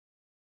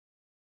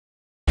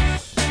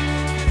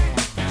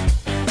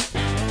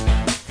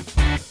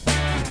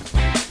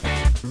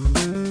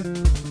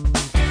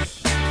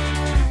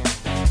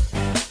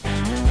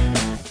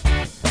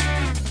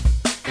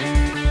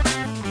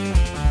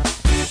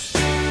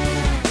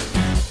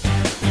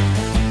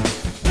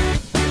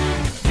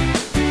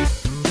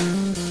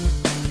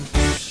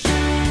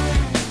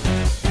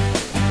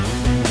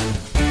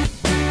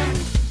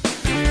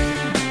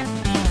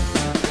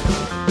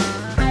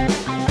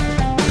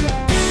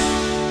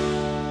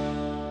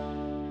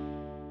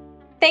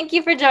Thank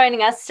you for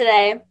joining us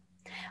today.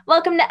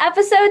 Welcome to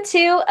episode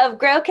 2 of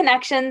Grow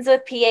Connections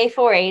with PA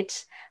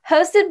 4-H,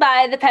 hosted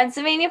by the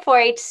Pennsylvania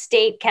 4-H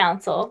State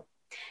Council.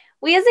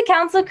 We as a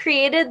council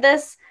created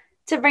this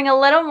to bring a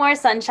little more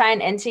sunshine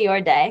into your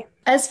day.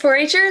 As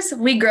 4-Hers,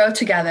 we grow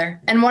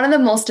together, and one of the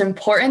most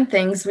important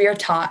things we are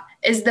taught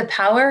is the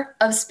power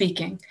of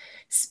speaking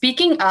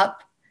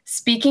up,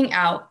 speaking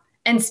out,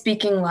 and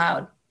speaking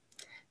loud.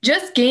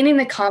 Just gaining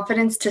the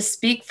confidence to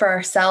speak for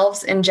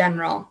ourselves in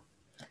general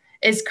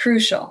is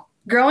crucial.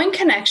 Growing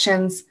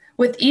connections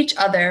with each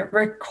other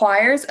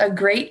requires a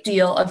great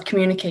deal of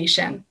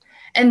communication,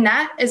 and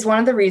that is one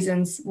of the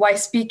reasons why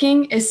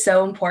speaking is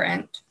so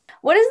important.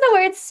 What does the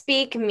word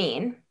speak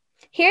mean?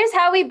 Here's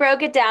how we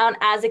broke it down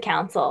as a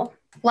council.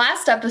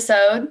 Last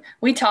episode,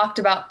 we talked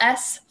about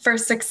S for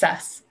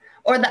success,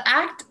 or the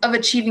act of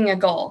achieving a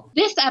goal.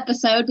 This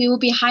episode, we will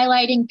be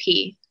highlighting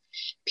P.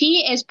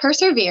 P is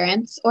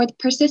perseverance, or the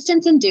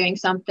persistence in doing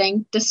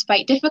something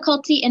despite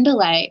difficulty and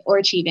delay or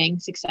achieving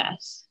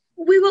success.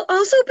 We will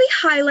also be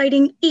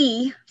highlighting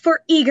E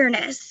for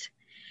eagerness.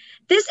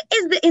 This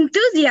is the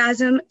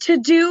enthusiasm to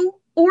do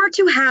or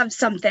to have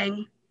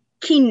something.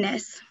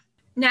 Keenness.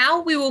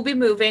 Now we will be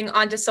moving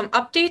on to some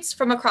updates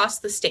from across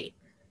the state.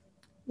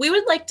 We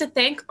would like to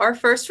thank our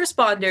first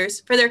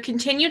responders for their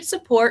continued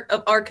support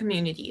of our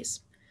communities.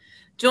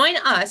 Join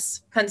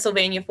us,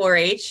 Pennsylvania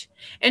 4-H,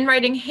 in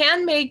writing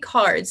handmade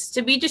cards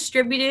to be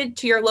distributed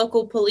to your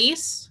local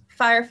police,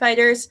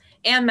 firefighters,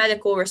 and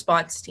medical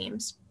response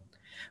teams.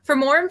 For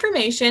more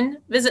information,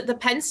 visit the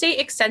Penn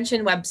State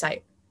Extension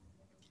website.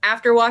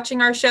 After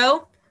watching our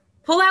show,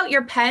 pull out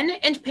your pen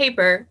and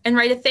paper and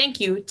write a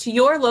thank you to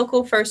your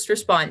local first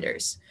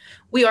responders.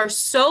 We are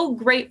so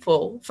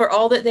grateful for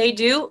all that they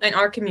do in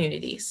our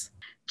communities.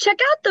 Check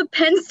out the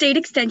Penn State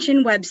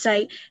Extension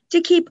website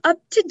to keep up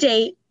to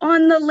date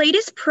on the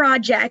latest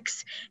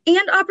projects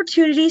and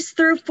opportunities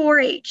through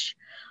 4-H.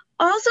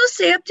 Also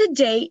stay up to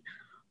date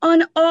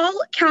on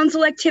all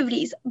council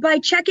activities by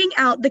checking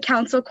out the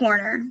Council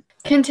Corner.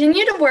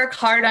 Continue to work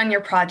hard on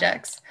your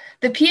projects.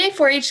 The PA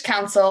 4-H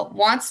Council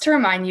wants to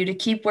remind you to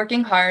keep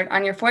working hard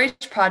on your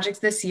 4-H projects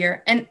this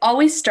year and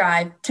always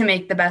strive to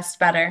make the best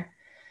better.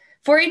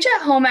 4-H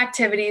at home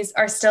activities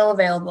are still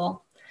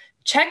available.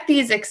 Check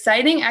these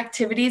exciting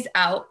activities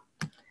out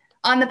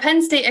on the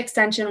Penn State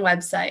Extension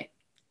website.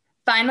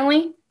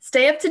 Finally,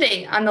 stay up to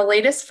date on the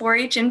latest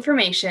 4-H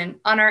information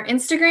on our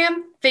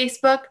Instagram,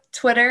 Facebook,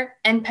 Twitter,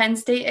 and Penn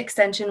State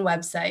Extension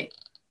website.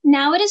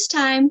 Now it is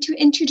time to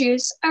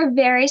introduce our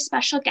very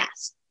special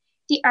guests,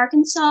 the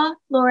Arkansas,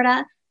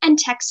 Florida, and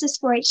Texas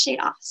 4-H state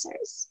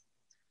officers.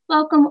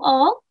 Welcome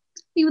all.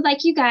 We would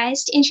like you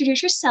guys to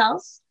introduce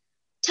yourselves,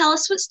 tell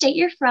us what state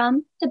you're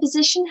from, the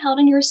position held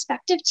in your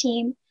respective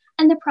team,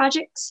 and the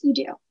projects you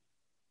do.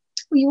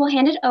 We will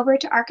hand it over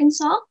to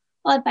Arkansas,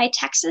 followed by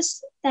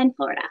Texas, then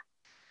Florida.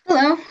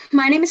 Hello,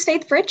 my name is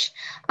Faith Fritsch.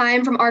 I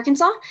am from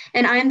Arkansas,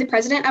 and I am the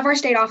president of our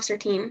state officer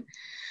team.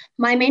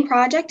 My main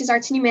project is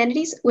Arts and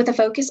Humanities with a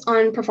focus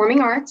on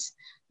performing arts.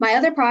 My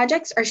other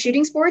projects are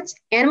shooting sports,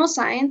 animal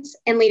science,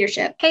 and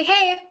leadership.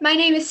 Hey, my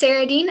name is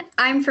Sarah Dean.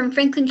 I'm from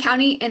Franklin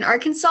County in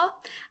Arkansas.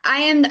 I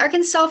am the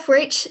Arkansas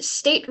 4-H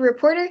state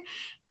reporter,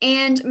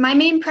 and my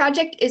main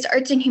project is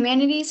Arts and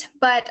Humanities,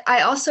 but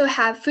I also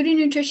have food and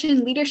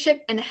nutrition,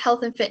 leadership, and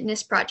health and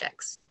fitness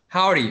projects.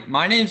 Howdy,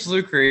 my name's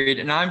Luke Reed,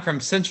 and I'm from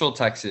Central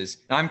Texas,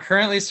 and I'm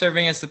currently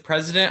serving as the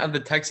president of the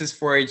Texas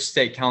 4-H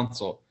State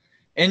Council.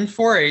 In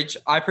 4-H,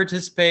 I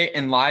participate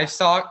in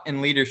livestock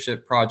and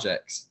leadership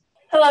projects.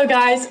 Hello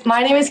guys,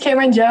 my name is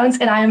Cameron Jones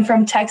and I am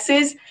from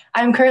Texas.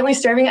 I am currently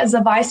serving as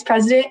the vice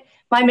president.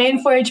 My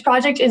main 4-H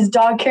project is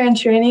dog care and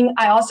training.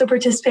 I also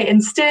participate in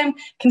STEM,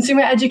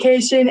 consumer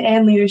education,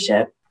 and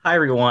leadership. Hi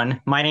everyone,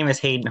 my name is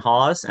Hayden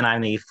Hawes and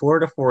I'm the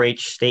Florida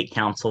 4-H State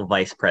Council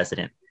vice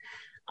president.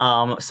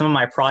 Some of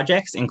my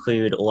projects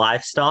include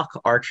livestock,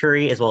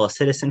 archery, as well as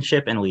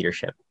citizenship and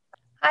leadership.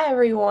 Hi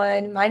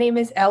everyone, my name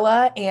is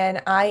Ella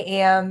and I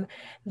am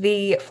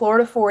the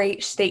Florida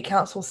 4-H State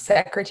Council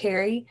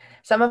Secretary.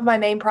 Some of my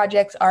main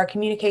projects are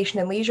communication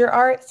and leisure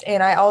arts,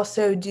 and I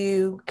also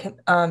do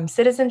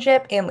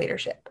citizenship and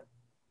leadership.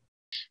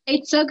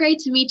 It's so great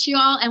to meet you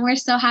all, and we're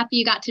so happy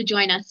you got to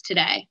join us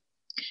today.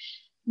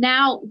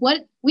 Now,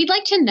 what we'd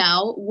like to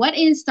know, what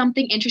is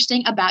something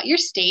interesting about your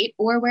state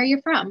or where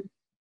you're from?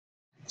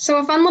 So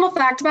a fun little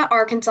fact about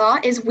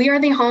Arkansas is we are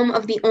the home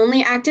of the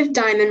only active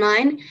diamond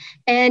mine,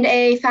 and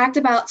a fact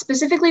about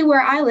specifically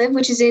where I live,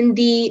 which is in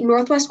the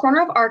northwest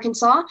corner of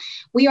Arkansas,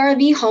 we are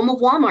the home of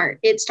Walmart.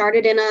 It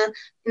started in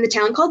the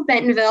town called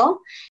Bentonville.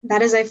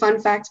 That is a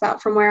fun fact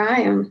about from where I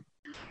am.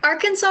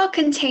 Arkansas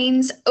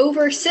contains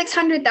over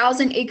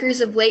 600,000 acres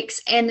of lakes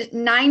and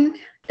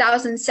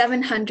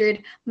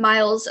 9,700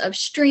 miles of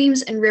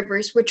streams and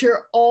rivers, which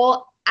are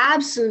all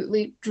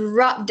absolutely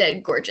drop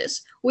dead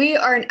gorgeous. We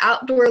are an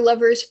outdoor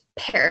lover's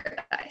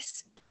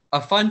paradise. A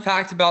fun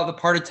fact about the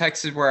part of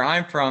Texas where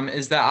I'm from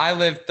is that I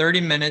live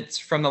 30 minutes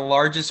from the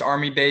largest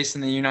Army base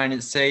in the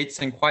United States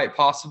and quite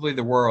possibly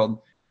the world,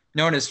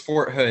 known as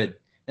Fort Hood.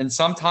 And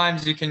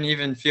sometimes you can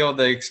even feel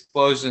the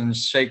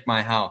explosions shake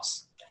my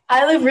house.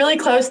 I live really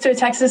close to a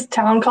Texas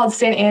town called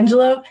San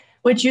Angelo,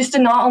 which used to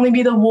not only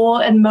be the wool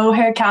and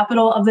mohair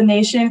capital of the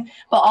nation,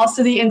 but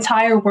also the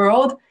entire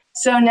world.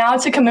 So now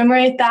to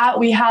commemorate that,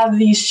 we have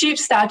these sheep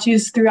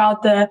statues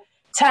throughout the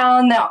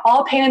town that are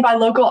all painted by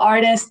local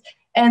artists,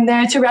 and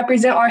they're to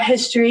represent our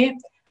history.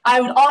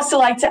 I would also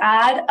like to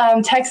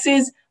add,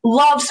 Texas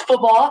loves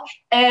football,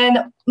 and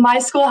my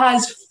school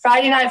has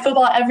Friday night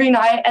football every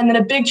night, and then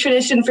a big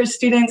tradition for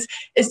students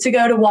is to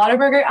go to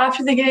Whataburger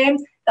after the game.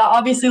 That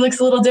obviously looks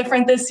a little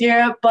different this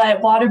year,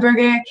 but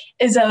Whataburger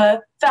is a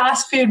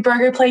fast food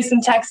burger place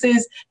in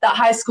Texas that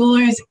high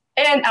schoolers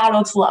and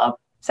adults love.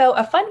 So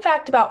a fun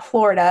fact about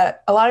Florida,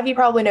 a lot of you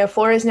probably know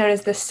Florida is known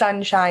as the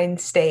Sunshine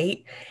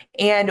State,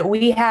 and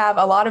we have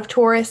a lot of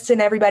tourists and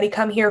everybody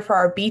come here for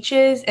our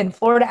beaches, and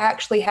Florida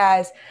actually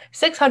has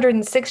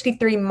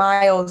 663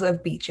 miles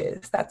of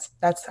beaches. That's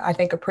I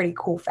think, a pretty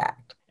cool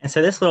fact. And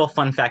so this little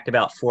fun fact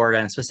about Florida,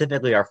 and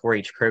specifically our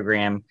 4-H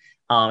program,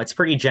 it's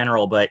pretty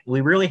general, but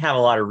we really have a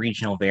lot of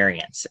regional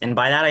variance. And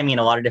by that, I mean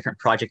a lot of different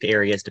project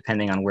areas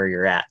depending on where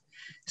you're at.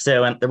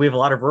 So we have a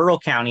lot of rural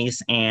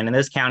counties, and in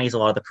those counties, a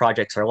lot of the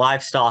projects are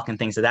livestock and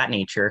things of that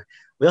nature.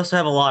 We also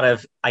have a lot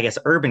of,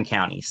 urban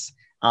counties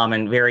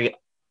and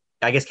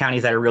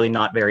counties that are really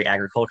not very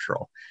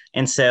agricultural.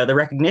 And so the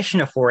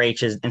recognition of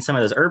 4-H is in some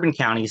of those urban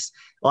counties,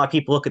 a lot of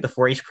people look at the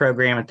 4-H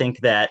program and think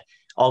that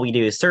all we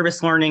do is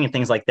service learning and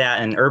things like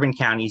that. In urban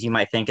counties, you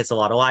might think it's a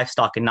lot of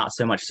livestock and not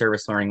so much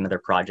service learning and other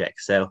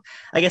projects. So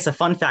I guess a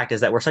fun fact is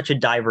that we're such a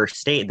diverse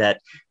state that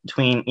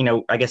between,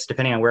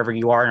 depending on wherever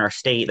you are in our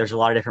state, there's a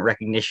lot of different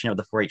recognition of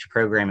the 4-H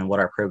program and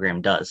what our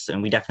program does.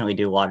 And we definitely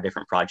do a lot of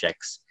different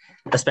projects,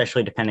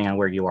 especially depending on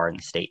where you are in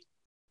the state.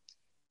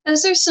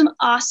 Those are some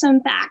awesome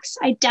facts.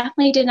 I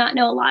definitely did not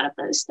know a lot of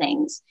those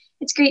things.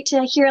 It's great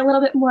to hear a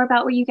little bit more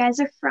about where you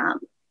guys are from.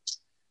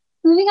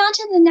 Moving on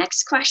to the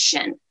next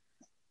question.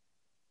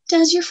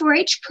 Does your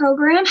 4-H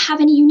program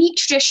have any unique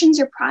traditions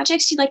or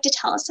projects you'd like to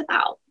tell us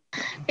about?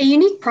 A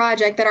unique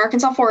project that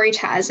Arkansas 4-H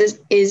has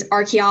is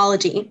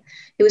archaeology.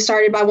 It was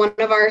started by one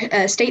of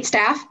our state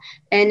staff,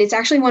 and it's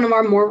actually one of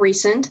our more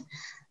recent.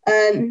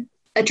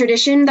 A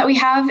tradition that we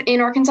have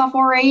in Arkansas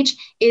 4-H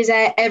is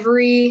at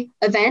every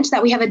event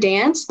that we have a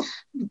dance.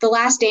 The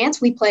last dance,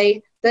 we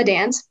play The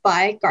Dance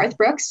by Garth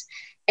Brooks,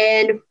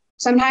 and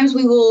sometimes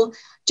we will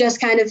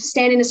just kind of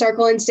stand in a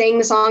circle and sing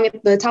the song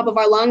at the top of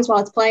our lungs while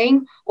it's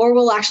playing, or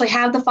we'll actually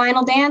have the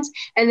final dance.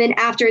 And then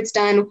after it's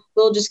done,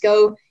 we'll just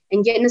go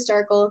and get in a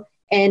circle,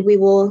 and we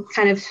will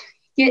kind of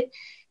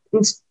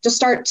just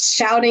start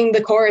shouting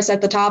the chorus at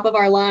the top of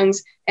our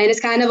lungs. And it's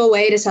kind of a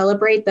way to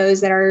celebrate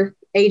those that are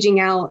aging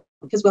out,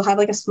 because we'll have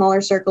like a smaller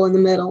circle in the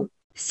middle.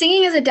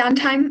 Singing as a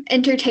downtime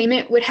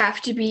entertainment would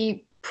have to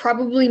be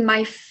probably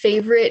my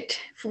favorite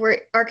for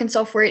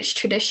Arkansas 4-H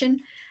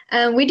tradition.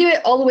 We do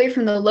it all the way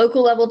from the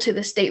local level to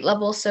the state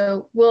level.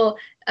 So we'll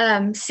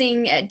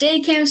sing at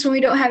day camps when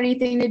we don't have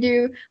anything to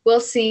do.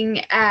 We'll sing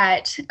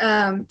at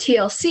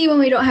TLC when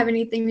we don't have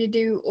anything to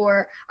do,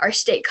 or our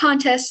state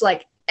contests,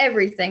 like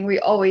everything. We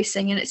always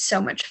sing, and it's so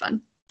much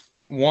fun.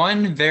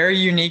 One very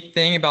unique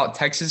thing about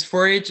Texas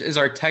 4-H is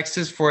our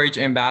Texas 4-H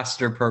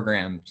ambassador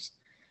programs.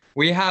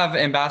 We have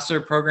ambassador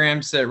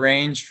programs that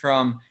range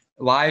from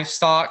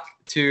livestock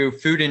to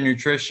food and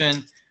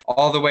nutrition,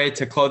 all the way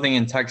to clothing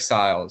and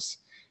textiles.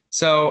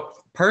 So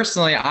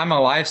personally, I'm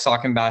a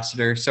livestock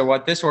ambassador. So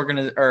what this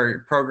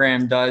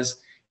program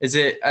does is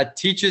it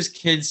teaches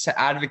kids to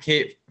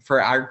advocate for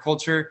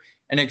agriculture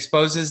and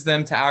exposes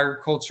them to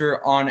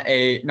agriculture on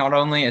not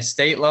only a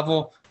state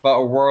level, but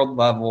a world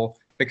level,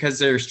 because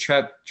there's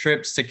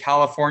trips to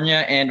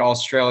California and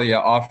Australia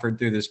offered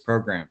through this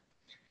program.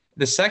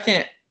 The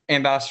second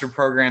ambassador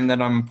program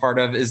that I'm a part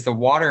of is the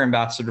Water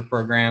Ambassador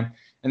Program.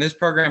 And this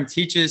program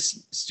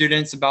teaches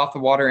students about the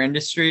water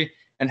industry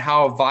and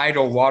how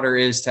vital water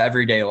is to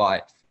everyday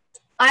life.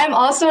 I am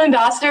also an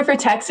ambassador for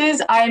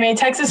Texas. I am a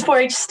Texas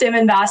 4-H STEM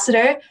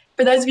ambassador.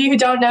 For those of you who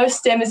don't know,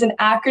 STEM is an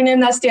acronym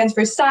that stands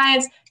for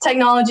science,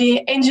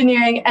 technology,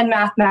 engineering, and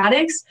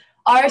mathematics.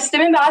 Our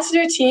STEM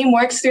ambassador team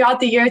works throughout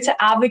the year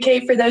to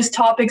advocate for those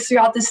topics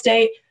throughout the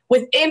state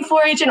within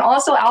 4-H and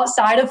also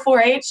outside of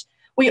 4-H.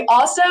 We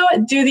also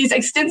do these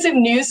extensive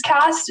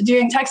newscasts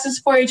during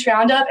Texas 4-H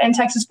Roundup and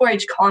Texas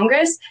 4-H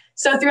Congress.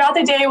 So throughout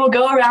the day, we'll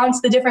go around to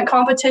the different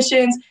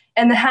competitions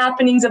and the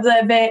happenings of the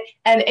event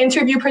and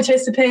interview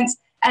participants.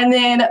 And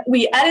then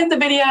we edit the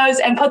videos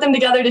and put them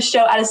together to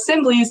show at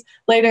assemblies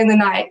later in the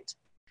night.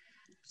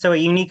 So a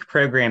unique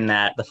program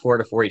that the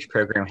Florida 4-H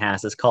program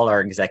has is called our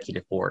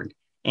Executive Board.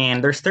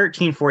 And there's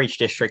 13 4-H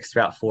districts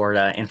throughout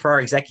Florida. And for our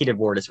Executive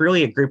Board, it's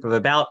really a group of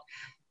about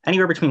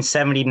anywhere between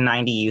 70 to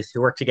 90 youth who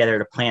work together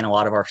to plan a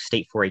lot of our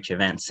state 4-H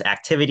events,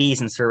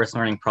 activities, and service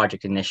learning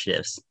project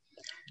initiatives.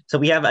 So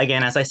we have,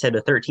 again, as I said,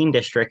 the 13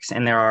 districts,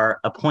 and there are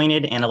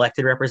appointed and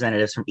elected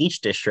representatives from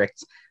each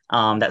district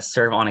that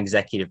serve on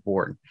Executive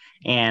Board.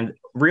 And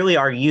really,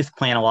 our youth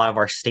plan a lot of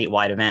our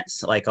statewide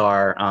events, like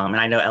our, and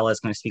I know Ella is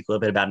going to speak a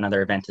little bit about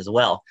another event as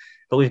well,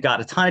 but we've got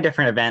a ton of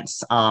different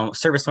events,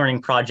 service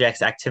learning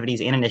projects,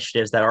 activities, and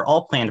initiatives that are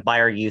all planned by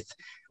our youth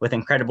with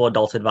incredible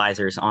adult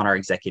advisors on our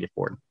Executive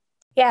Board.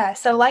 Yeah,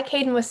 so like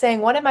Hayden was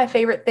saying, one of my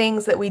favorite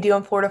things that we do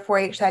in Florida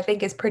 4-H that I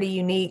think is pretty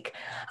unique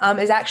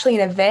is actually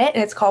an event,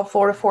 and it's called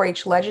Florida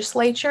 4-H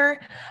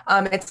Legislature.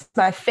 It's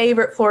my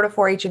favorite Florida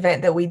 4-H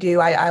event that we do.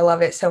 I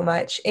love it so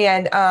much.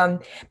 And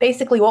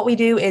basically what we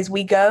do is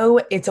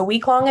it's a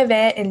week-long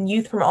event, and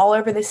youth from all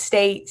over the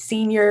state,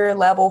 senior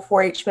level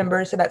 4-H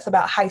members, so that's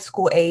about high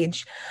school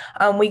age.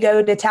 We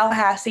go to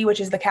Tallahassee, which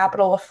is the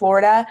capital of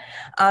Florida,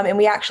 and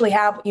we actually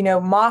have,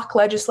 mock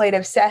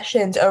legislative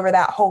sessions over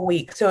that whole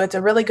week. So it's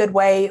a really good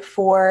way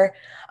for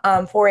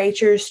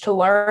 4-Hers to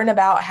learn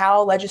about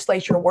how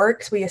legislature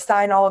works. We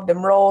assign all of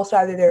them roles,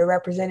 either they're a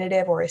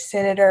representative or a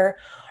senator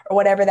or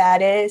whatever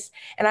that is.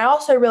 And I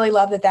also really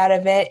love that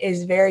event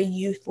is very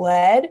youth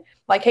led.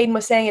 Like Hayden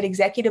was saying, at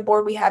executive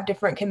board, we have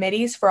different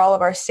committees for all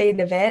of our state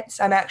events.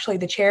 I'm actually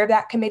the chair of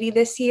that committee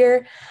this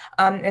year.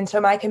 And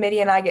so my committee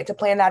and I get to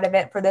plan that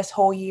event for this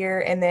whole year.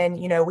 And then,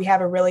 we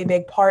have a really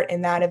big part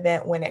in that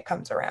event when it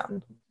comes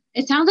around.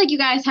 It sounds like you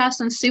guys have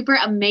some super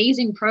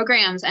amazing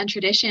programs and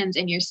traditions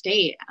in your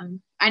state.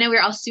 I know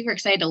we're all super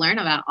excited to learn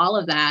about all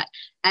of that,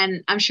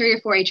 and I'm sure your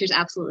 4-Hers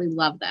absolutely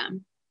love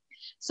them.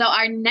 So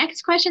our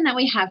next question that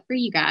we have for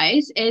you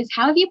guys is,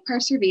 how have you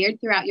persevered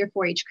throughout your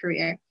 4-H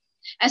career,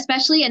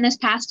 especially in this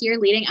past year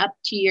leading up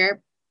to your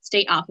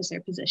state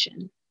officer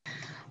position?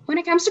 When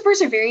it comes to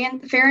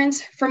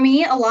perseverance, for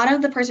me, a lot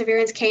of the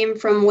perseverance came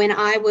from when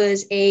I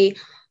was a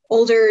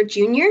older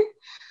junior.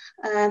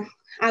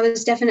 I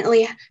was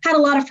definitely had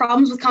a lot of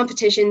problems with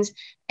competitions,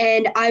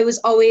 and I was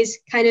always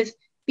kind of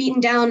beaten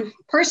down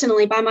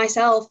personally by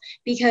myself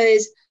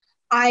because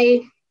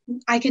I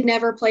could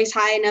never place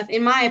high enough,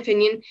 in my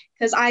opinion,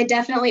 because I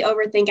definitely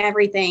overthink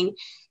everything.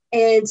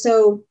 And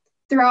so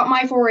throughout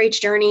my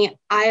 4-H journey,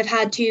 I have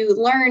had to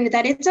learn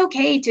that it's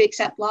okay to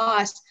accept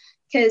loss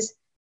because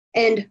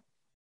it's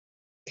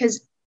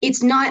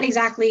not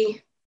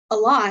exactly a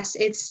loss.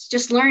 It's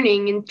just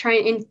learning and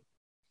trying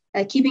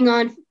and keeping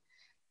on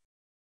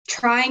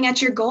trying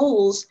at your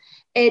goals.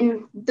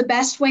 And the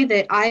best way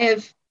that I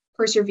have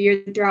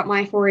persevered throughout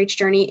my 4-H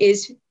journey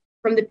is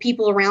from the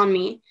people around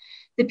me,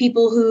 the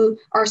people who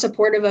are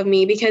supportive of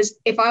me. Because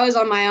if I was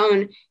on my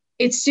own,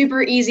 it's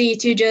super easy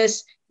to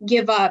just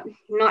give up,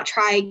 not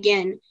try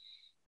again.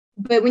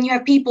 But when you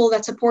have people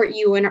that support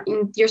you and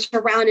you're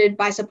surrounded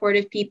by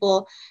supportive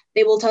people,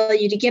 they will tell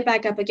you to get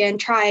back up again,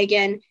 try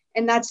again.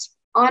 And that's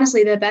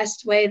honestly the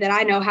best way that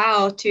I know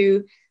how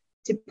to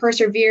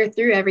persevere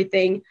through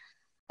everything.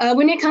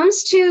 When it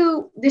comes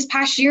to this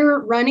past year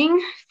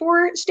running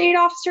for state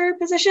officer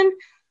position,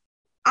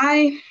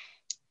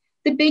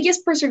 the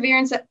biggest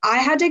perseverance that I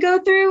had to go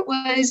through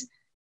was,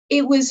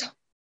 it was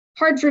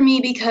hard for me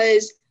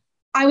because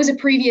I was a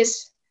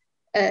previous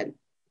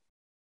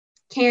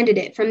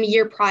candidate from the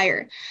year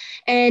prior.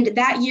 And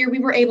that year we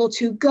were able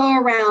to go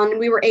around,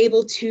 we were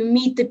able to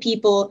meet the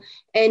people,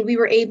 and we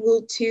were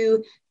able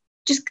to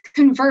just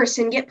converse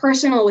and get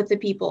personal with the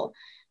people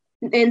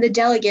and the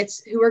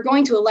delegates who were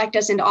going to elect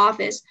us into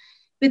office.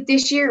 But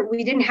this year,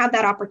 we didn't have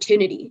that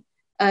opportunity.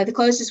 The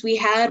closest we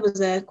had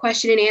was a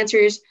question and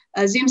answers,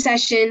 a Zoom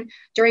session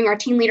during our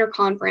team leader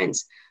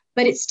conference,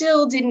 but it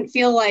still didn't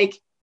feel like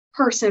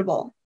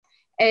personable.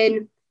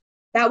 And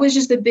that was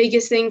just the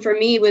biggest thing for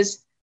me,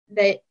 was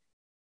that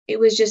it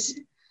was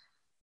just,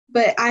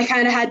 but I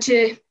kind of had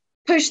to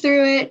push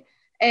through it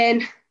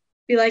and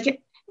be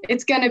like,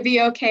 it's going to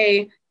be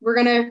okay. We're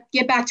going to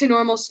get back to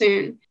normal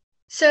soon.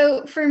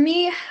 So for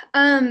me,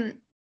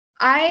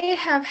 I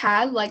have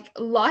had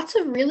lots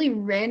of really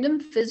random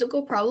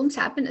physical problems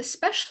happen,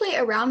 especially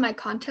around my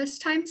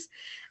contest times.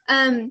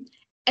 And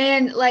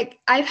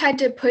I've had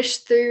to push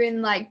through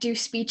and do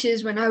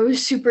speeches when I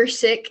was super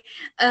sick.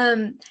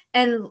 And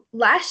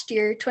last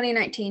year,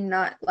 2019,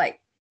 not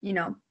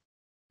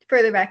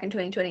further back in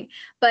 2020,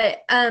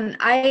 but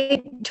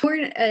I tore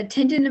a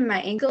tendon in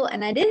my ankle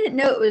and I didn't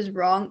know it was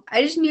wrong.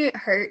 I just knew it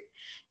hurt.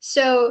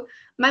 So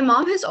my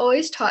mom has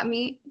always taught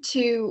me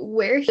to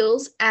wear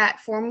heels at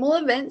formal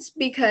events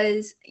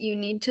because you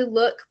need to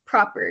look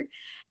proper.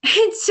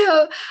 And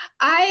so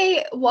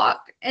I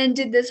walked and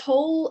did this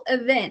whole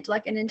event,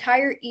 an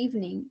entire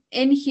evening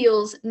in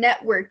heels,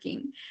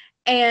 networking.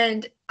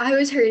 And I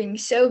was hurting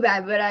so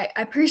bad, but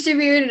I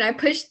persevered and I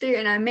pushed through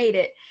and I made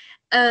it.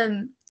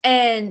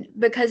 And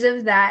because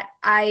of that,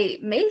 I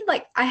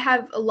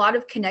have a lot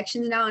of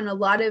connections now, and a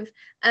lot of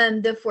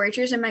the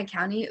 4-Hers in my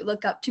county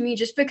look up to me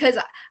just because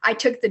I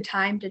took the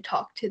time to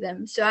talk to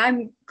them. So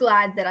I'm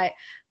glad that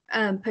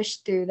I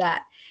pushed through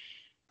that.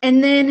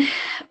 And then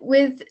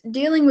with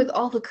dealing with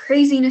all the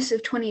craziness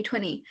of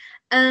 2020,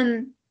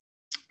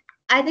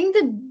 I think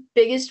the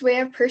biggest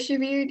way I've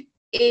persevered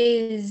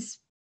is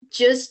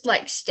just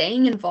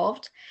staying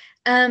involved.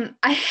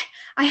 I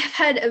have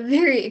had a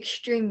very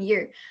extreme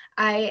year.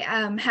 I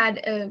had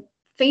a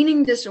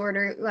feigning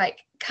disorder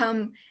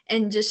come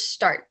and just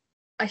start.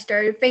 I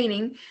started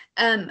feigning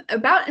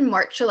about in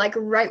March, so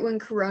right when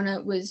Corona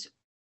was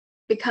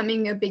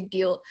becoming a big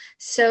deal.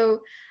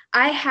 So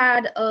I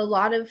had a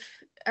lot of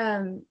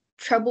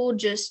trouble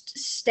just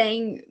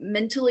staying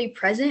mentally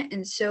present.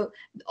 And so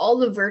all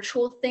the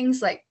virtual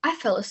things, like I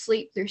fell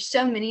asleep, there's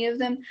so many of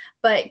them,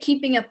 but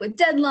keeping up with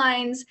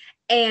deadlines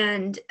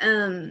and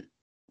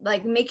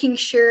like making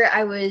sure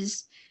I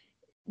was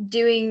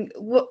doing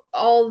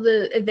all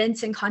the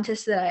events and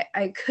contests that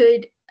I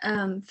could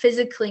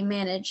physically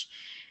manage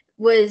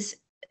was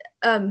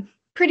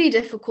pretty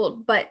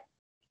difficult, but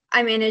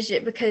I managed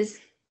it because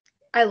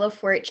I love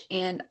 4-H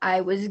and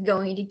I was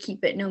going to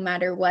keep it no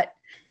matter what.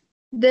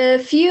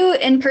 The few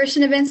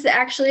in-person events that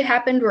actually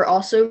happened were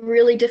also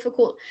really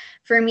difficult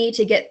for me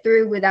to get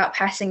through without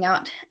passing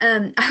out.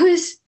 I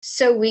was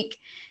so weak,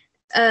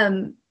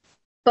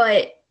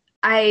 but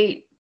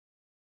I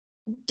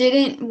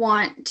didn't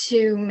want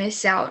to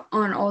miss out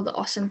on all the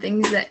awesome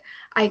things that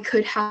I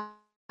could have,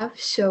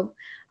 so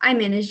I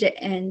managed it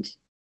and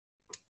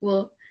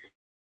will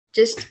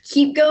just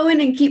keep going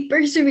and keep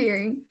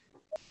persevering.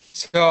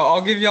 So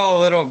I'll give y'all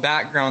a little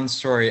background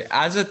story.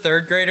 As a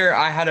third grader,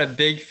 I had a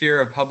big fear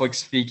of public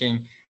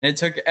speaking. And it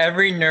took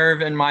every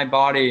nerve in my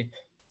body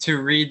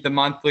to read the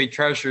monthly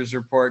treasurer's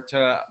report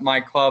to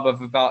my club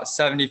of about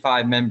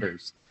 75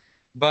 members.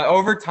 But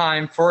over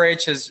time,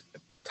 4-H has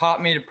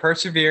taught me to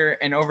persevere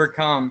and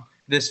overcome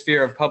this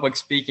fear of public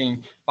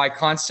speaking by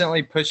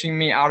constantly pushing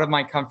me out of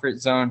my comfort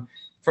zone.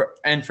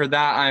 And for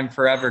that, I'm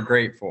forever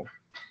grateful.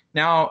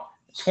 Now,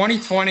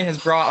 2020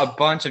 has brought a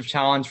bunch of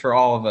challenge for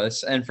all of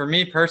us. And for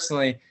me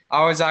personally,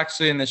 I was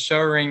actually in the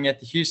show ring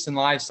at the Houston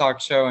Livestock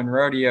Show and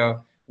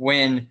Rodeo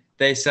when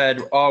they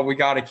said, oh, we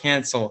got to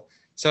cancel.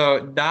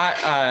 So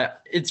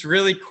that it's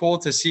really cool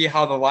to see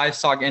how the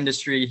livestock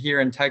industry here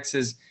in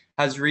Texas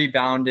has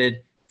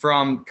rebounded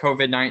from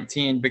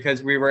COVID-19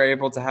 because we were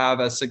able to have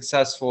a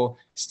successful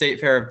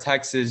State Fair of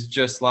Texas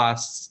just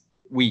last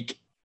week.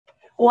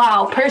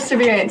 Wow,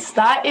 perseverance.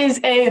 That is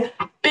a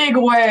big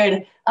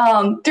word.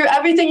 Through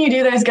everything you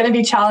do, there's going to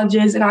be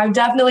challenges, and I've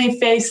definitely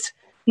faced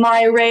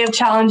my array of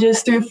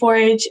challenges through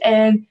 4-H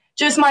and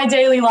just my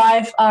daily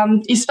life,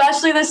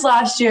 especially this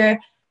last year.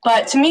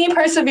 But to me,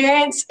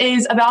 perseverance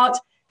is about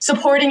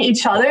supporting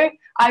each other.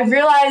 I've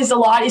realized a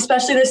lot,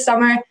 especially this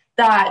summer,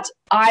 that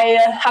I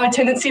have a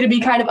tendency to be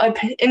kind of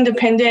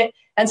independent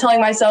and telling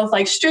myself,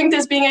 like, strength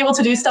is being able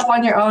to do stuff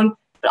on your own.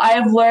 But I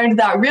have learned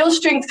that real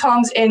strength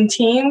comes in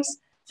teams.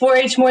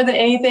 4-H, more than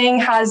anything,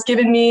 has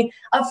given me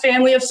a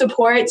family of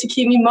support to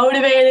keep me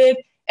motivated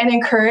and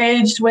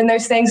encouraged when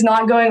there's things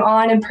not going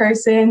on in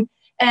person.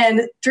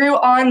 And through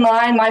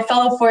online, my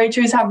fellow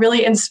 4-Hers have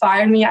really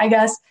inspired me, I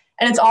guess.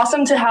 And it's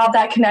awesome to have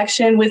that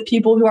connection with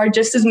people who are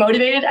just as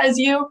motivated as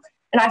you.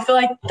 And I feel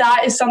like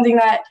that is something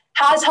that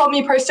has helped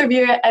me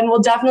persevere and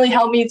will definitely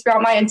help me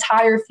throughout my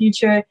entire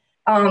future.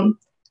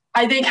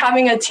 I think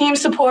having a team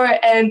support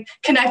and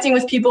connecting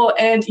with people,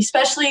 and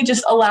especially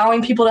just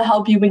allowing people to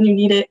help you when you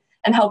need it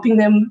and helping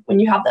them when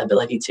you have the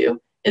ability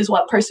to, is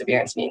what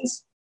perseverance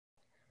means.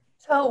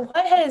 So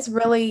what has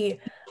really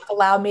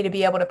allowed me to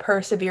be able to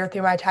persevere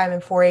through my time in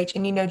 4-H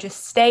and,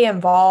 just stay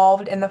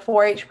involved in the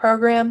 4-H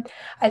program,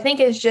 I think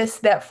is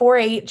just that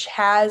 4-H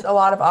has a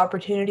lot of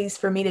opportunities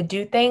for me to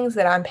do things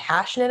that I'm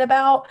passionate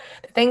about,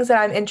 the things that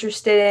I'm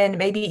interested in,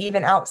 maybe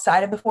even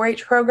outside of the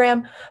 4-H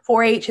program.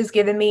 4-H has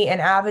given me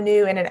an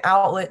avenue and an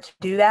outlet to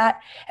do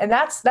that. And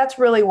that's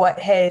really what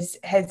has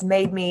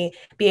made me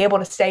be able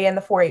to stay in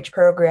the 4-H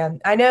program.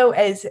 I know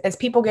as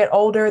people get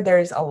older,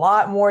 there's a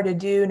lot more to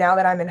do. Now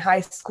that I'm in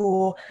high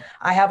school,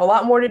 I have a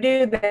lot more to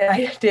do than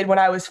I did when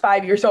I was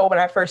 5 years old when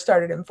I first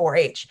started in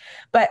 4-H.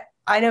 But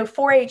I know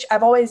 4-H,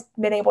 I've always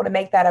been able to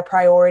make that a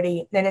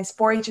priority. And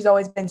 4-H has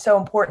always been so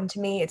important to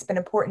me. It's been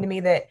important to me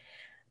that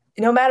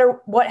no matter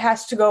what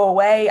has to go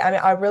away,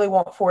 I really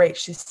want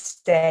 4-H to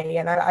stay.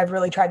 And I've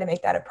really tried to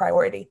make that a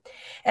priority.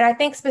 And I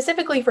think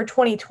specifically for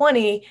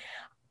 2020,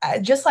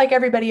 just like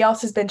everybody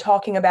else has been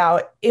talking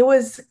about, it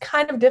was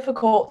kind of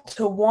difficult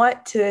to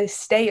want to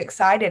stay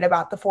excited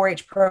about the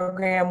 4-H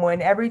program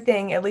when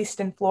everything, at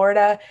least in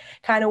Florida,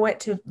 kind of went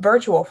to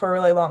virtual for a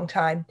really long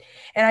time.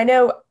 And I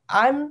know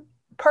I'm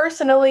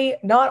personally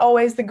not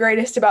always the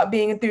greatest about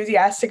being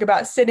enthusiastic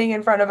about sitting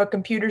in front of a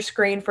computer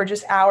screen for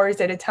just hours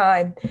at a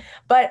time,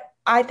 but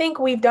I think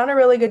we've done a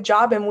really good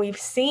job, and we've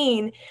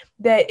seen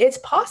that it's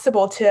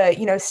possible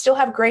to, still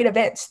have great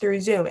events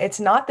through Zoom. It's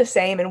not the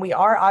same, and we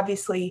are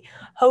obviously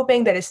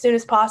hoping that as soon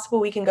as possible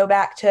we can go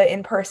back to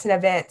in-person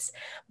events.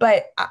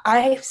 But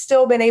I've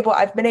been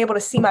able to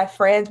see my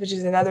friends, which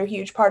is another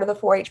huge part of the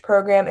 4-H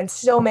program, and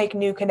still make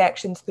new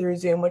connections through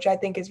Zoom, which I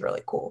think is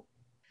really cool.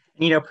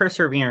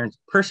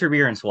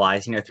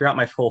 Perseverance-wise, throughout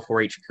my full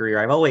 4-H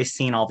career, I've always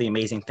seen all the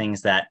amazing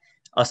things that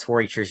us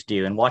 4-Hers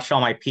do, and watched all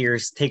my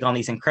peers take on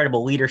these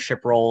incredible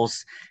leadership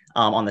roles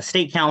on the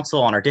state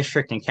council, on our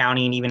district and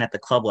county, and even at the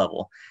club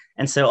level.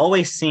 And so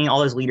always seeing all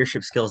those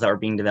leadership skills that were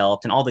being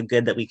developed and all the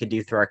good that we could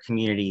do through our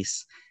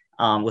communities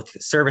with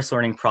service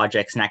learning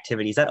projects and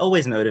activities, that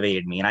always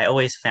motivated me. And I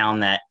always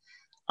found that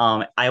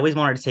I always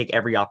wanted to take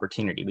every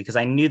opportunity, because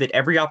I knew that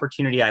every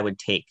opportunity I would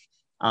take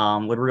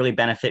would really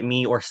benefit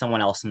me or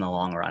someone else in the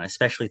long run,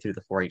 especially through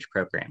the 4-H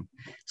program.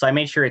 So I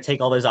made sure to take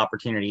all those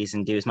opportunities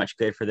and do as much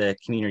good for the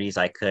communities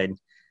I could.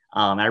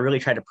 And I really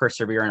tried to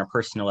persevere on a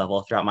personal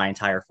level throughout my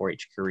entire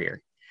 4-H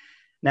career.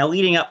 Now,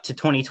 leading up to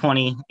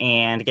 2020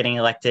 and getting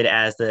elected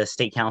as the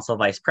state council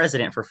vice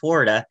president for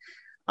Florida,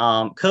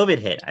 COVID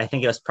hit. I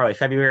think it was probably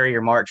February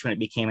or March when it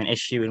became an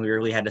issue and we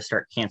really had to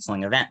start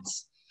canceling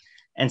events.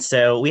 And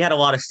so we had a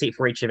lot of state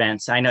 4-H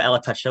events. I know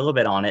Ella touched a little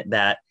bit on it,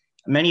 that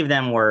many of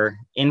them were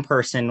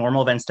in-person,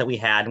 normal events that we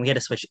had, and we had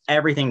to switch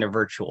everything to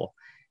virtual.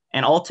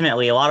 And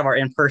ultimately, a lot of our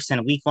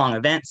in-person week-long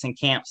events and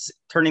camps,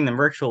 turning them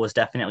virtual was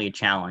definitely a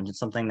challenge and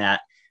something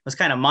that was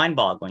kind of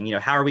mind-boggling.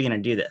 How are we going to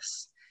do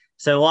this?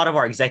 So a lot of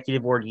our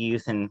executive board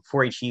youth and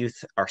 4-H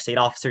youth, our state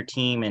officer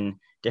team and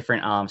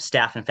different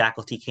staff and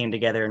faculty came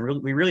together,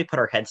 and we really put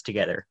our heads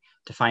together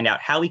to find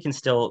out how we can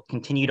still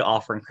continue to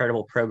offer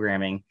incredible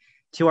programming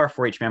to our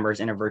 4-H members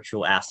in a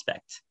virtual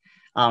aspect.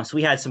 So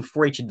we had some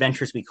 4-H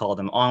adventures, we call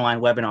them, online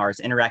webinars,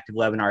 interactive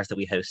webinars that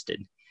we hosted.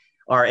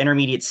 Our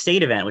intermediate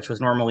state event, which was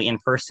normally in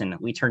person,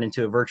 we turned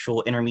into a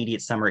virtual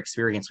intermediate summer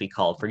experience, we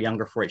called, for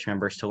younger 4-H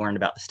members to learn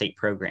about the state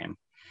program.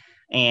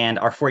 And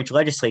our 4-H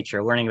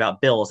legislature, learning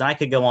about bills. And I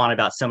could go on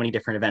about so many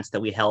different events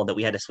that we held that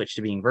we had to switch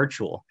to being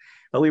virtual.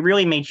 But we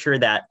really made sure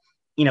that,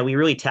 we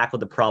really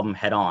tackled the problem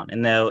head on.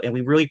 And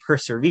we really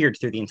persevered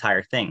through the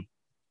entire thing.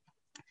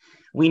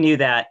 We knew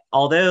that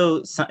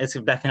although it's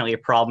definitely a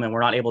problem and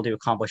we're not able to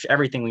accomplish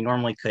everything we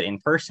normally could in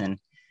person,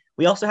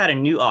 we also had a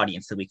new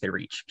audience that we could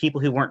reach, people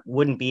who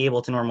wouldn't be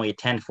able to normally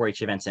attend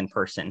 4-H events in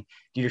person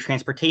due to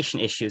transportation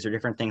issues or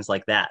different things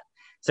like that.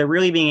 So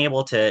really being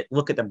able to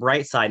look at the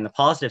bright side and the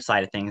positive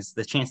side of things,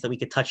 the chance that we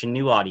could touch a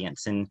new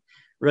audience and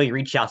really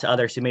reach out to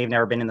others who may have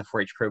never been in the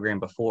 4-H program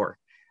before.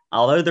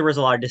 Although there was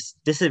a lot of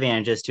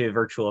disadvantages to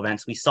virtual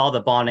events, we saw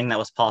the bonding that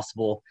was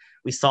possible.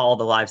 We saw all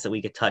the lives that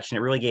we could touch, and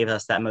it really gave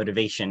us that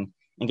motivation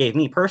and gave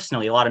me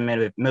personally a lot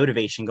of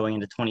motivation going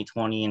into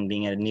 2020 and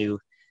being a new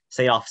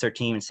state officer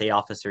team and state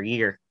officer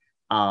year.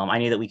 I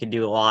knew that we could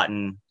do a lot,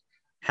 and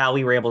how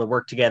we were able to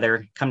work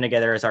together, come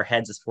together as our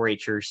heads as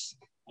 4-Hers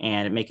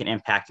and make an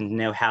impact and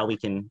know how we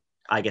can,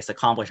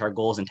 accomplish our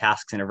goals and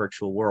tasks in a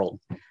virtual world.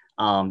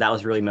 That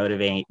was really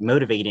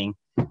motivating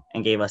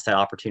and gave us that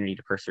opportunity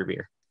to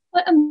persevere.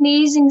 What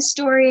amazing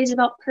stories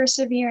about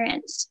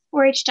perseverance.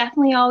 4-H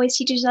definitely always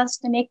teaches us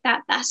to make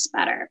that best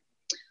better.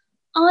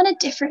 On a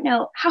different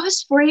note, how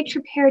has 4-H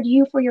prepared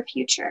you for your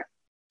future?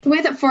 The way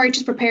that 4-H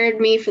has prepared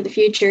me for the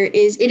future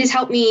is it has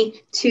helped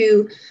me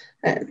to,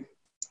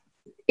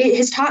 it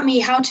has taught me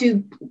how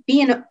to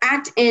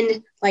act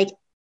in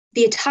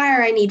the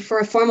attire I need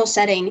for a formal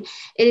setting.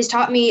 It has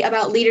taught me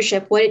about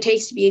leadership, what it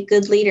takes to be a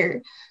good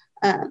leader.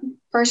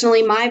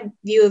 Personally, my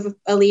view of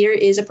a leader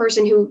is a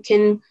person who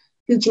can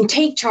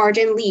take charge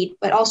and lead,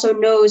 but also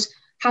knows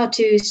how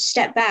to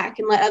step back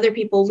and let other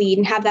people lead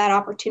and have that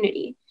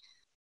opportunity.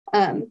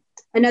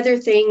 Another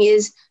thing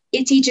is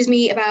it teaches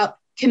me about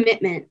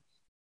commitment.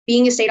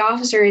 Being a state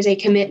officer is a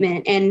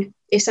commitment. And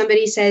if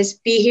somebody says,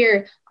 be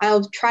here,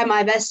 I'll try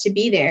my best to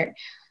be there.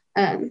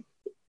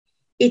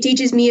 It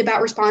teaches me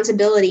about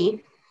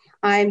responsibility.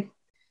 I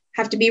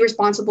have to be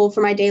responsible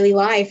for my daily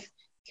life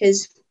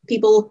because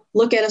people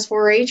look at us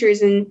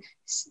 4-Hers and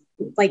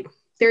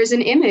there's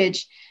an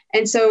image.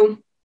 And so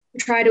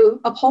try to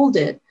uphold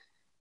it.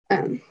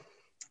 And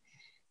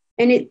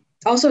it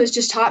also has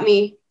just taught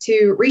me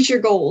to reach your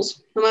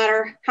goals, no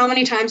matter how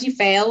many times you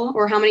fail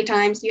or how many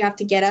times you have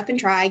to get up and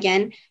try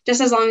again.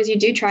 Just as long as you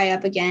do try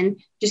up again,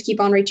 just keep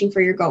on reaching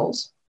for your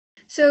goals.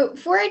 So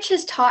 4-H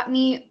has taught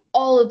me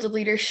all of the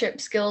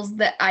leadership skills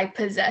that I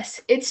possess.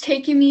 It's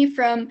taken me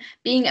from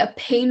being a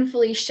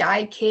painfully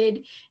shy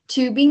kid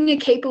to being a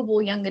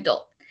capable young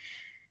adult.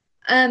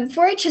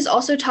 4-H has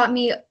also taught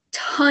me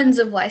tons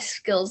of life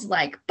skills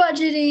like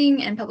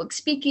budgeting and public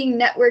speaking,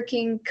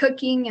 networking,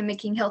 cooking and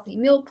making healthy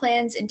meal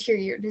plans,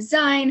 interior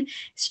design,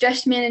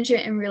 stress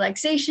management and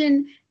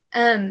relaxation.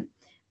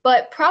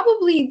 But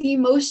probably the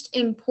most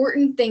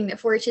important thing that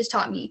 4-H has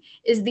taught me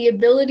is the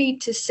ability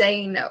to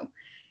say no.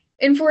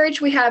 In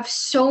 4-H, we have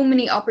so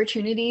many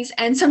opportunities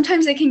and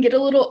sometimes it can get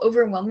a little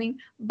overwhelming,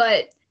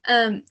 but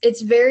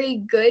it's very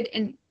good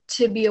and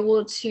to be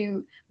able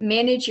to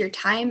manage your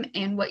time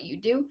and what you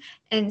do.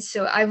 And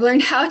so I've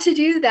learned how to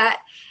do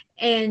that,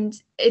 and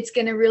it's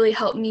going to really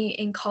help me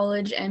in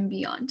college and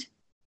beyond.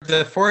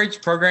 The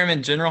 4-H program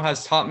in general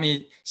has taught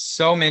me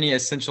so many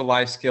essential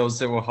life skills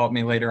that will help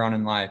me later on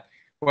in life,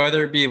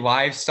 whether it be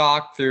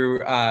livestock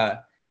through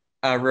a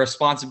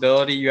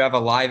responsibility. You have a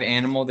live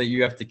animal that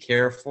you have to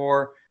care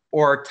for,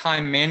 or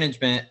time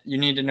management. You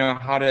need to know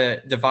how to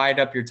divide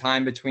up your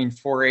time between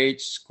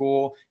 4-H,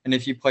 school, and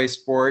if you play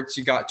sports,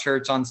 you got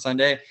church on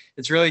Sunday.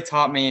 It's really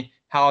taught me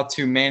how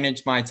to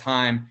manage my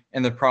time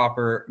in the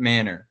proper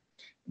manner.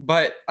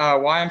 But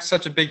why I'm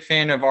such a big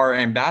fan of our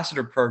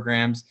ambassador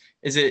programs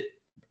is it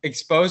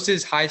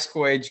exposes high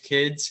school age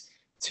kids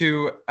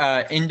to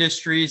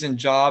industries and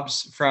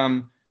jobs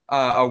from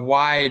a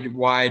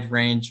wide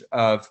range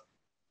of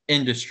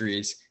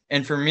industries.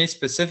 And for me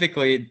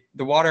specifically,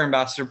 the Water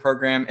Ambassador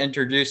Program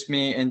introduced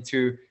me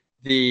into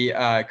the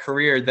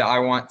career that I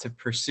want to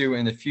pursue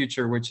in the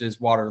future, which is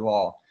water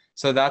law.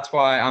 So that's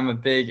why I'm a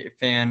big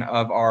fan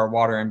of our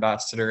Water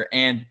Ambassador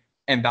and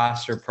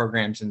ambassador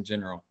programs in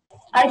general?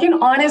 I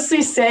can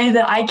honestly say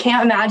that I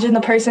can't imagine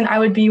the person I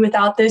would be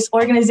without this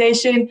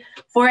organization.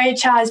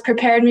 4-H has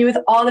prepared me with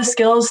all the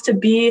skills to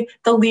be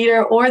the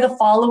leader or the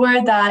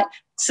follower that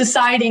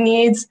society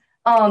needs.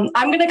 I'm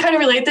going to kind of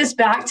relate this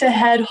back to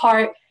head,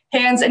 heart,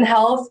 hands, and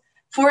health.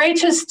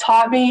 4-H has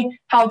taught me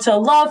how to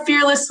love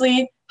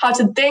fearlessly, how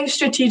to think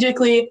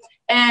strategically,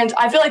 and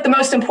I feel like the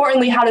most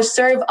importantly, how to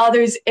serve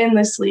others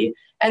endlessly.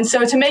 And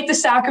so to make the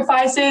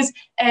sacrifices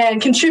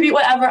and contribute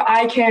whatever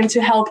I can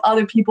to help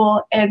other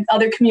people and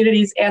other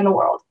communities and the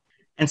world.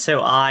 And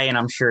so and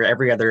I'm sure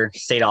every other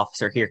state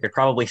officer here could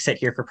probably sit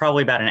here for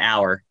probably about an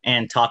hour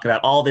and talk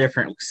about all the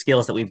different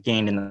skills that we've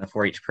gained in the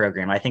 4-H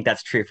program. I think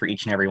that's true for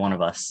each and every one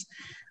of us.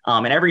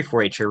 And every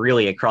 4-H'er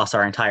really across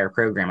our entire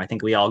program. I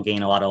think we all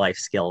gain a lot of life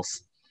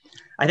skills.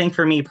 I think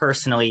for me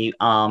personally,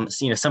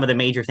 some of the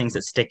major things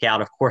that stick out,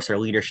 of course, are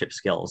leadership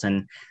skills,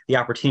 and the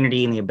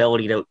opportunity and the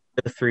ability to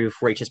go through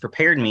 4-H has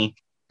prepared me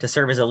to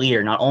serve as a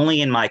leader, not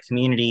only in my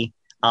community,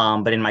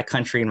 but in my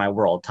country and my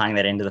world, tying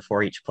that into the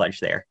 4-H pledge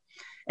there.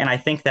 And I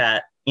think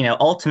that,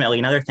 ultimately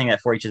another thing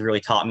that 4-H has really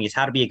taught me is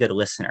how to be a good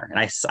listener. And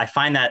I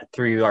find that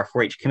through our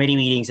 4-H committee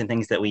meetings and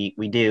things that we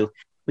do,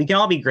 we can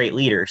all be great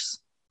leaders.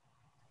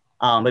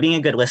 But being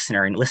a good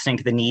listener and listening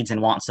to the needs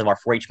and wants of our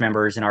 4-H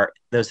members and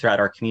those throughout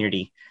our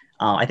community,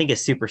 I think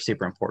is super,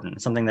 super important.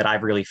 It's something that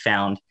I've really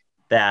found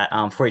that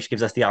 4-H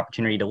gives us the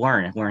opportunity to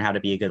learn how to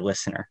be a good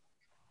listener.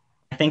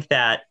 I think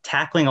that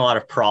tackling a lot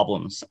of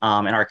problems in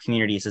our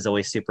communities is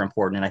always super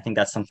important. And I think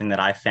that's something that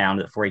I found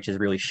that 4-H has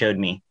really showed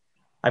me.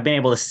 I've been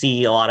able to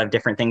see a lot of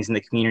different things in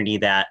the community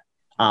that,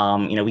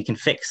 we can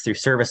fix through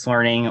service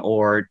learning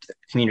or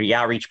community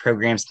outreach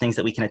programs, things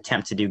that we can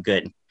attempt to do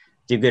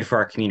good for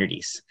our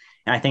communities.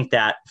 And I think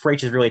that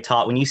 4-H has really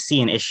taught when you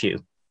see an issue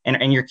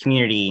in your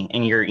community,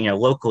 in your,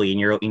 locally, in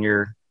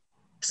your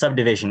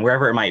subdivision,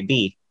 wherever it might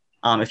be,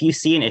 if you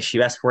see an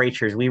issue, as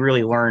 4-H'ers, we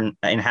really learn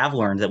and have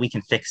learned that we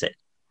can fix it,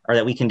 or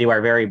that we can do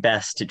our very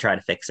best to try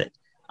to fix it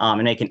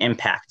and make an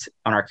impact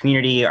on our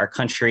community, our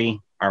country,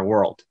 our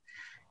world.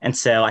 And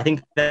so I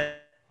think that,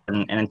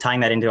 and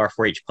tying that into our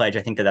 4-H pledge,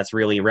 I think that that's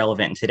really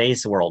relevant in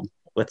today's world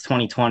with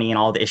 2020 and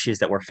all the issues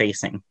that we're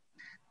facing.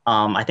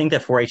 I think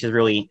that 4-H has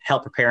really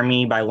helped prepare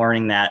me by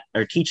learning that,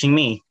 or teaching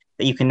me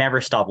that you can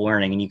never stop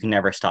learning and you can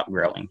never stop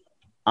growing.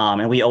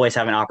 And we always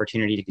have an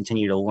opportunity to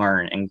continue to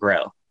learn and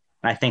grow.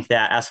 And I think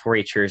that as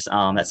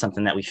 4-H'ers, that's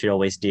something that we should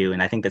always do.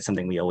 And I think that's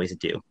something we always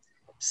do.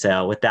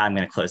 So with that, I'm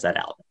going to close that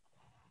out.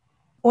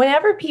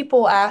 Whenever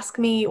people ask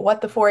me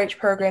what the 4-H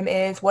program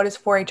is, what is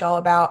 4-H all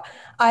about,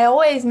 I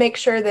always make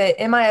sure that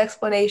in my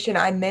explanation,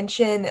 I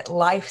mention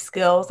life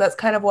skills. That's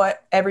kind of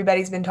what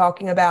everybody's been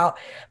talking about.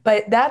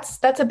 But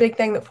that's a big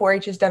thing that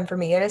 4-H has done for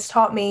me. It has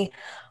taught me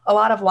a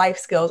lot of life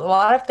skills, a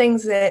lot of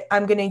things that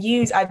I'm going to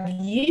use. I've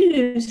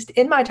used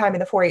in my time in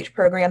the 4-H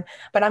program,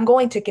 but I'm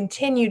going to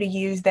continue to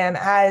use them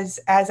as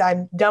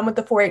I'm done with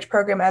the 4-H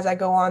program, as I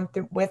go on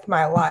with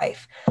my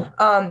life.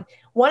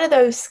 One of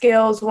those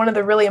skills, one of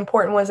the really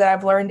important ones that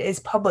I've learned is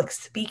public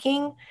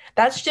speaking.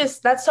 That's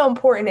so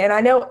important. And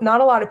I know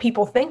not a lot of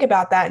people think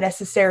about that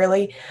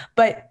necessarily,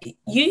 but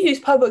you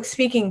use public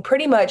speaking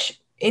pretty much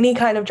any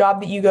kind of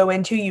job that you go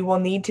into, you will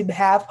need to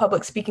have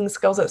public speaking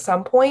skills at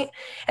some point.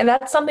 And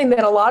that's something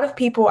that a lot of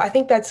people, I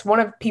think that's one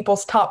of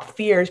people's top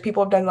fears.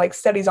 People have done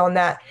studies on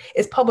that,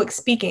 is public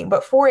speaking.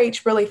 But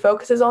 4-H really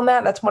focuses on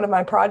that. That's one of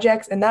my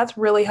projects. And that's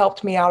really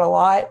helped me out a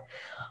lot.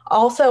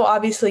 Also,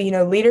 obviously,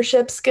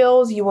 leadership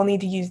skills, you will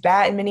need to use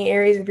that in many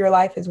areas of your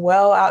life as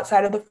well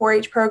outside of the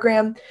 4-H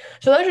program.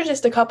 So those are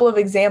just a couple of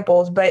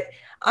examples, but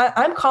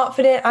I'm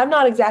confident. I'm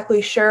not exactly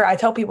sure. I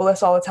tell people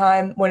this all the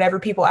time whenever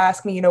people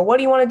ask me, what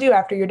do you want to do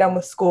after you're done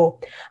with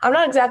school? I'm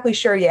not exactly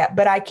sure yet,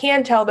 but I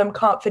can tell them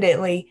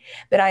confidently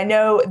that I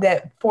know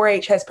that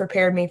 4-H has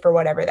prepared me for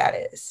whatever that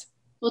is.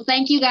 Well,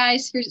 thank you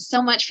guys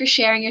so much for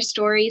sharing your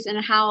stories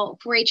and how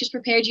 4-H has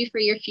prepared you for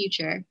your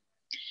future.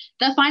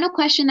 The final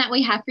question that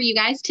we have for you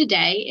guys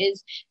today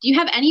is, do you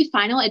have any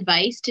final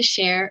advice to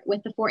share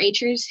with the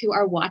 4-H'ers who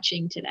are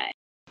watching today?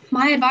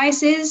 My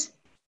advice is,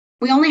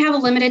 we only have a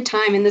limited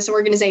time in this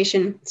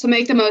organization, so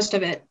make the most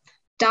of it.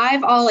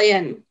 Dive all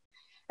in,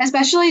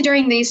 especially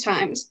during these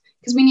times,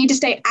 because we need to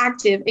stay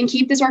active and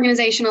keep this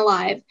organization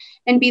alive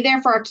and be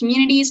there for our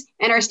communities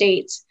and our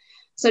states.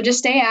 So just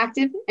stay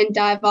active and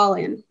dive all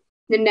in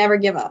and never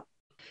give up.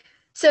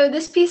 So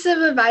this piece of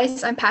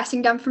advice I'm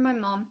passing down from my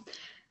mom: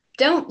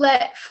 don't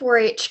let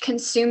 4-H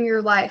consume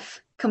your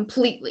life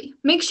completely.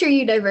 Make sure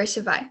you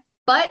diversify,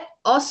 but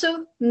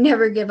also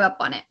never give up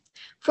on it.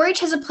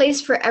 4-H has a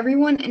place for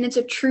everyone, and it's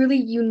a truly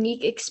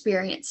unique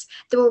experience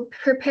that will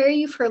prepare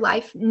you for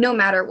life no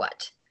matter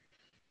what.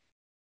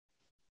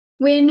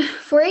 When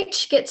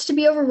 4-H gets to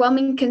be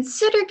overwhelming,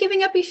 consider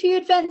giving up a few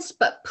events,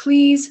 but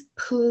please,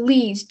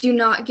 please do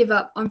not give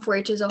up on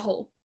 4-H as a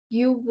whole.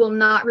 You will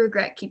not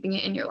regret keeping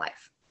it in your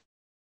life.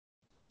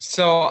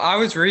 So I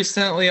was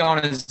recently on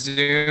a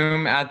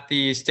Zoom at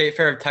the State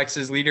Fair of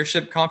Texas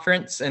Leadership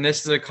Conference, and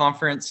this is a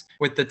conference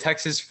with the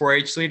Texas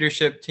 4-H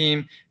leadership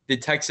team, the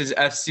Texas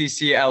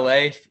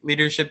FCCLA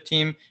leadership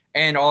team,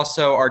 and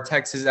also our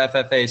Texas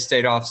FFA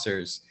state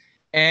officers.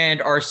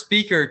 And our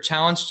speaker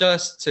challenged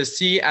us to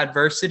see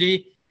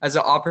adversity as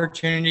an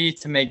opportunity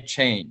to make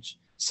change.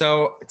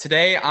 So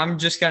today, I'm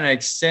just going to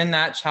extend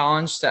that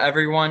challenge to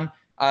everyone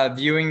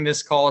viewing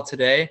this call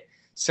today.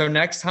 So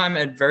next time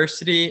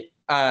adversity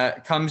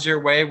comes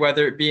your way,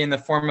 whether it be in the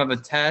form of a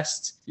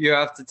test you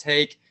have to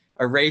take,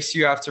 a race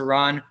you have to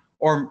run,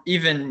 or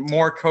even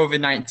more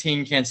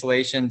COVID-19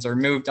 cancellations or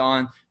moved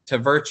on to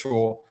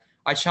virtual,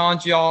 I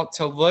challenge y'all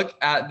to look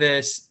at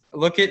these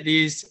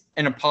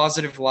in a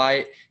positive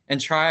light and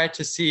try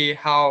to see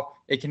how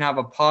it can have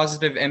a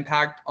positive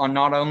impact on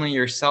not only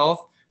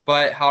yourself,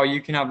 but how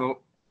you can have a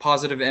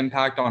positive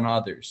impact on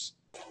others.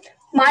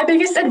 My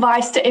biggest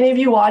advice to any of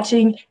you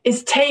watching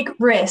is take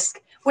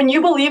risk. When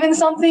you believe in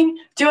something,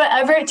 do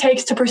whatever it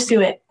takes to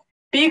pursue it.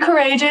 Be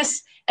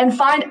courageous and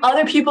find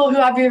other people who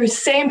have your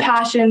same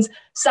passions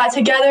so that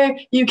together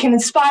you can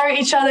inspire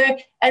each other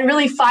and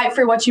really fight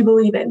for what you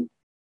believe in.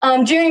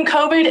 During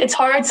COVID, it's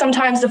hard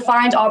sometimes to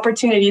find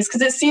opportunities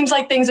because it seems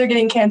like things are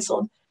getting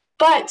canceled.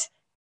 But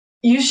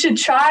you should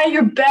try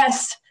your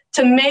best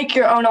to make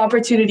your own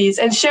opportunities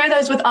and share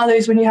those with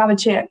others when you have a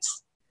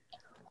chance.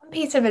 One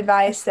piece of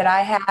advice that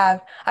I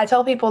have, I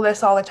tell people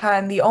this all the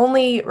time, the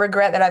only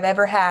regret that I've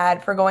ever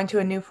had for going to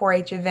a new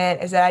 4-H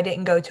event is that I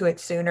didn't go to it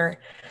sooner.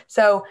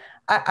 So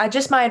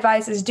my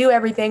advice is do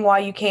everything while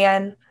you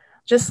can.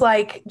 Just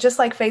like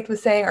Faith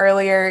was saying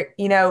earlier,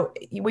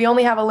 we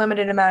only have a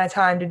limited amount of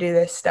time to do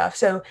this stuff.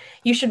 So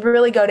you should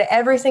really go to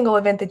every single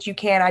event that you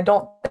can. I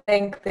don't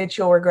think that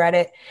you'll regret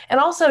it. And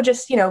also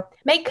just,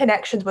 make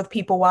connections with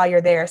people while you're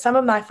there. Some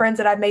of my friends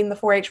that I've made in the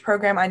 4-H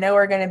program, I know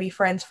are going to be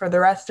friends for the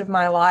rest of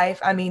my life.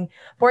 I mean,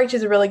 4-H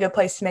is a really good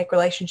place to make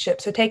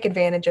relationships. So take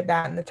advantage of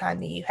that in the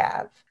time that you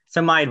have.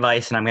 So my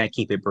advice, and I'm going to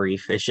keep it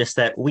brief, is just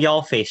that we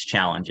all face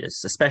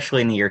challenges,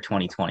 especially in the year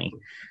 2020.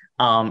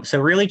 So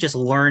really just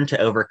learn to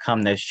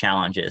overcome those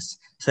challenges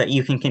so that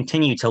you can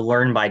continue to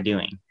learn by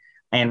doing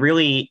and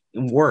really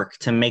work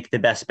to make the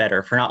best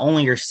better for not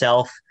only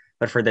yourself,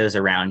 but for those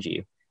around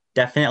you.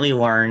 Definitely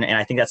learn. And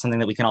I think that's something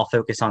that we can all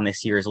focus on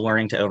this year is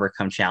learning to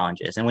overcome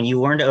challenges. And when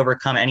you learn to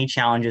overcome any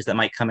challenges that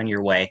might come in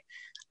your way,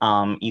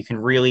 you can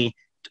really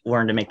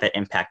learn to make that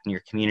impact in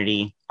your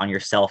community, on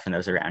yourself, and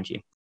those around you.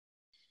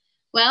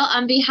 Well,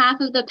 on behalf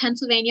of the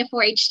Pennsylvania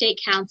 4-H State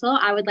Council,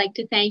 I would like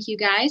to thank you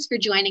guys for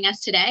joining us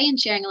today and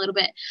sharing a little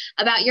bit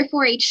about your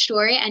 4-H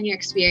story and your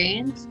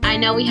experience. I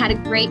know we had a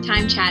great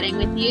time chatting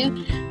with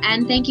you,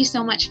 and thank you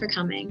so much for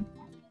coming.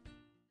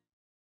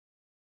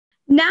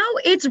 Now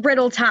it's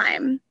riddle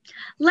time.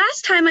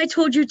 Last time I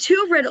told you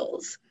 2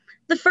 riddles.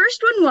 The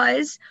first one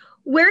was,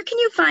 where can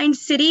you find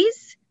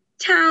cities,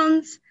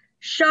 towns,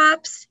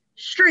 shops,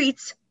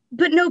 streets,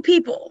 but no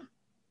people?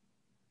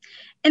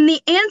 And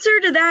the answer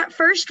to that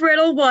first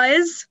riddle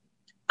was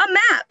a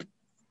map.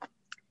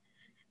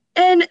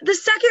 And the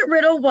second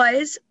riddle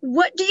was,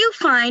 what do you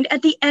find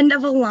at the end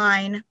of a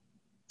line?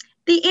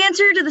 The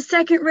answer to the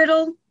second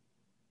riddle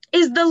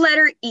is the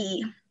letter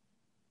E.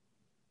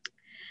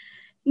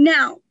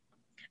 Now,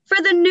 for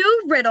the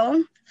new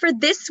riddle for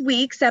this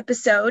week's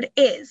episode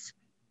is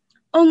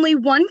only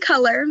one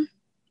color,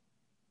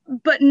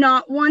 but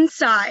not one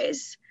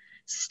size,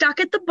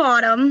 stuck at the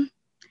bottom,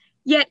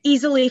 yet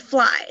easily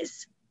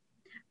flies.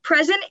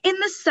 Present in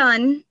the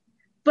sun,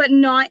 but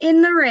not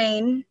in the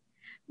rain,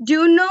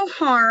 do no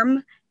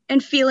harm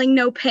and feeling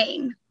no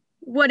pain.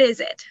 What is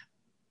it?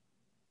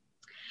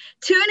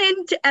 Tune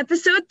in to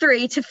episode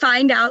 3 to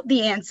find out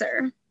the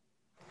answer.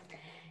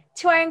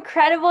 To our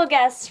incredible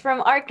guests from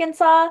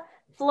Arkansas,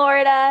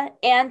 Florida,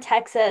 and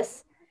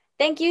Texas,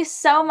 thank you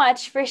so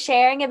much for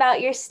sharing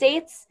about your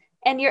states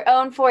and your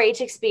own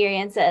 4-H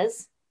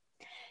experiences.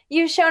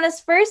 You've shown us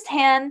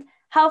firsthand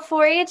how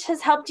 4-H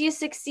has helped you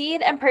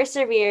succeed and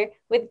persevere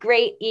with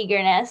great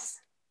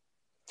eagerness.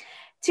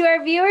 To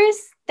our viewers,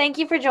 thank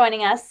you for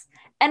joining us.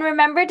 And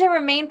remember to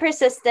remain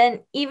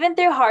persistent even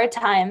through hard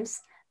times,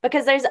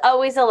 because there's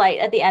always a light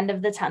at the end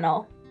of the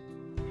tunnel.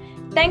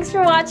 Thanks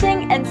for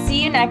watching, and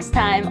see you next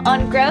time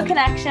on Grow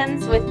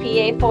Connections with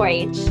PA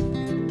 4-H.